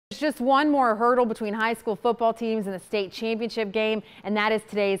just one more hurdle between high school football teams in the state championship game, and that is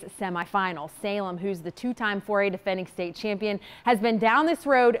today's semifinal. Salem, who's the two-time 4A defending state champion, has been down this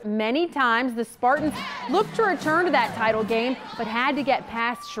road many times. The Spartans looked to return to that title game, but had to get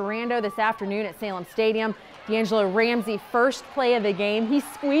past Sharando this afternoon at Salem Stadium. D'Angelo Ramsey, first play of the game. He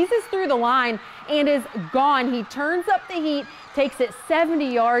squeezes through the line and is gone. He turns up the heat, takes it 70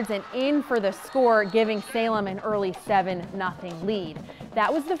 yards and in for the score, giving Salem an early 7-0 lead.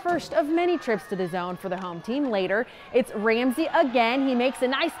 That was the first of many trips to the zone for the home team. Later, it's Ramsey again. He makes a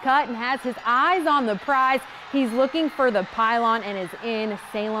nice cut and has his eyes on the prize. He's looking for the pylon and is in.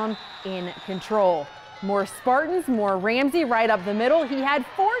 Salem in control. More Spartans, more Ramsey right up the middle. He had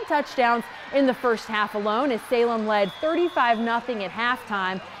 4 touchdowns in the first half alone as Salem led 35-0 at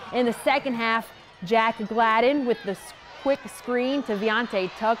halftime. In the second half, Jack Gladden with the quick screen to Viante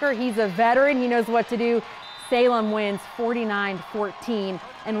Tucker. He's a veteran. He knows what to do. Salem wins 49-14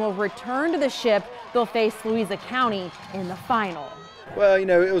 and will return to the ship. They'll face Louisa County in the final. Well, you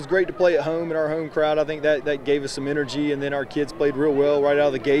know, it was great to play at home in our home crowd. I think that gave us some energy, and then our kids played real well right out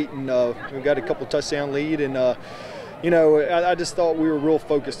of the gate, and we got a couple touchdown lead. And, you know, I just thought we were real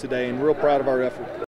focused today and real proud of our effort.